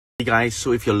Hey guys,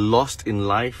 so if you're lost in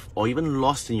life or even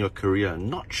lost in your career,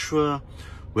 not sure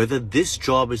whether this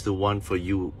job is the one for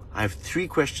you, I have 3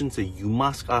 questions that you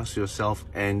must ask yourself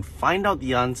and find out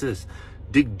the answers.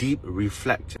 Dig deep,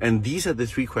 reflect. And these are the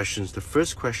 3 questions. The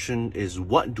first question is,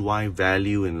 what do I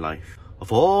value in life?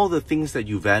 Of all the things that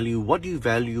you value, what do you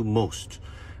value most?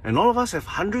 And all of us have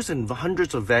hundreds and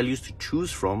hundreds of values to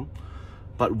choose from,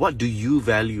 but what do you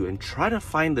value? And try to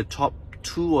find the top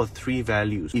 2 or 3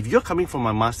 values. If you're coming from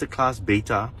my masterclass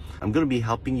beta, I'm going to be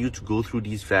helping you to go through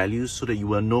these values so that you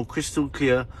will know crystal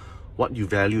clear what you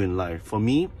value in life. For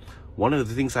me, one of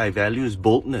the things I value is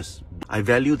boldness. I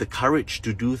value the courage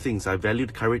to do things. I value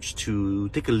the courage to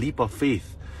take a leap of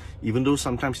faith, even though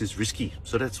sometimes it's risky.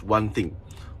 So that's one thing.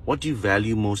 What do you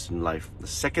value most in life? The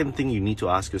second thing you need to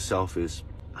ask yourself is,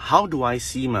 how do I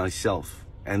see myself?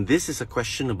 And this is a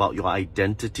question about your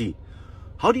identity.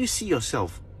 How do you see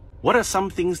yourself? What are some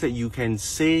things that you can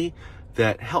say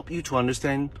that help you to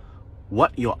understand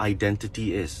what your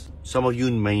identity is? Some of you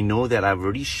may know that I've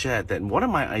already shared that one of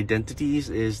my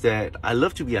identities is that I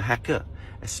love to be a hacker,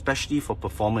 especially for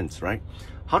performance, right?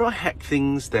 How do I hack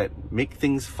things that make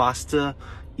things faster,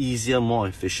 easier, more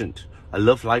efficient? I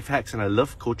love life hacks and I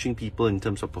love coaching people in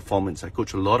terms of performance. I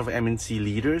coach a lot of MNC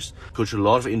leaders, coach a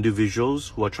lot of individuals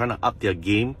who are trying to up their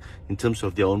game in terms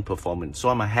of their own performance. So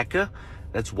I'm a hacker.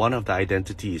 That's one of the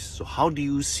identities. So how do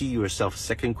you see yourself?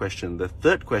 Second question. The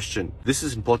third question, this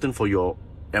is important for your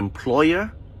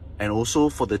employer and also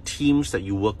for the teams that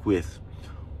you work with.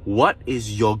 What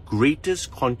is your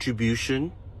greatest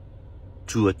contribution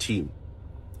to a team?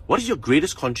 What is your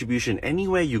greatest contribution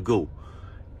anywhere you go?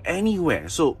 Anywhere.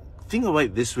 So think about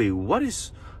it this way. What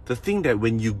is the thing that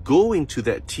when you go into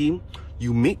that team,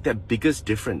 you make that biggest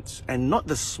difference? And not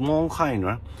the small kind,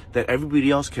 right, that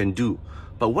everybody else can do.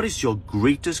 But what is your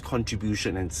greatest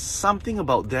contribution? And something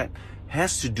about that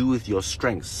has to do with your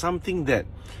strengths, something that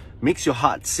makes your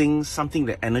heart sing, something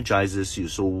that energizes you.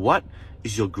 So what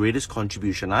is your greatest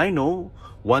contribution? I know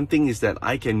one thing is that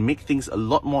I can make things a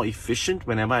lot more efficient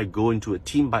whenever I go into a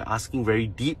team by asking very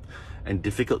deep and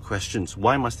difficult questions.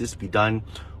 Why must this be done?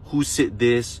 Who said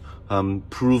this?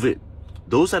 Prove it.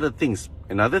 Those are the things.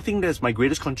 Another thing that's my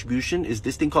greatest contribution is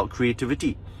this thing called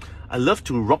creativity. I love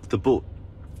to rock the boat.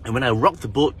 And when I rock the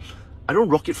boat, I don't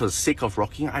rock it for the sake of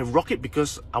rocking. I rock it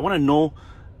because I want to know,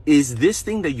 is this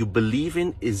thing that you believe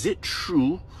in, is it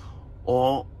true?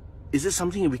 Or is it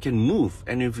something that we can move?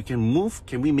 And if we can move,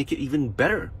 can we make it even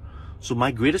better? So my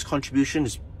greatest contribution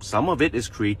is, some of it is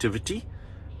creativity,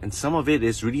 and some of it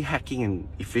is really hacking and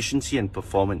efficiency and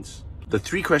performance. The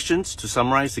 3 questions to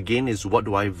summarize again is, what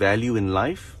do I value in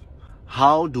life?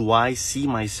 How do I see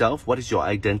myself? What is your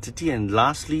identity? And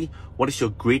lastly, what is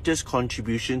your greatest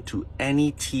contribution to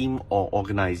any team or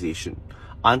organization?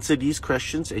 Answer these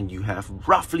questions and you have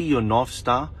roughly your North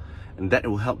Star, and that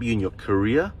will help you in your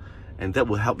career, and that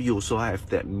will help you also have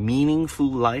that meaningful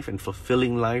life and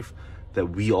fulfilling life that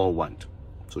we all want.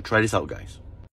 So try this out, guys.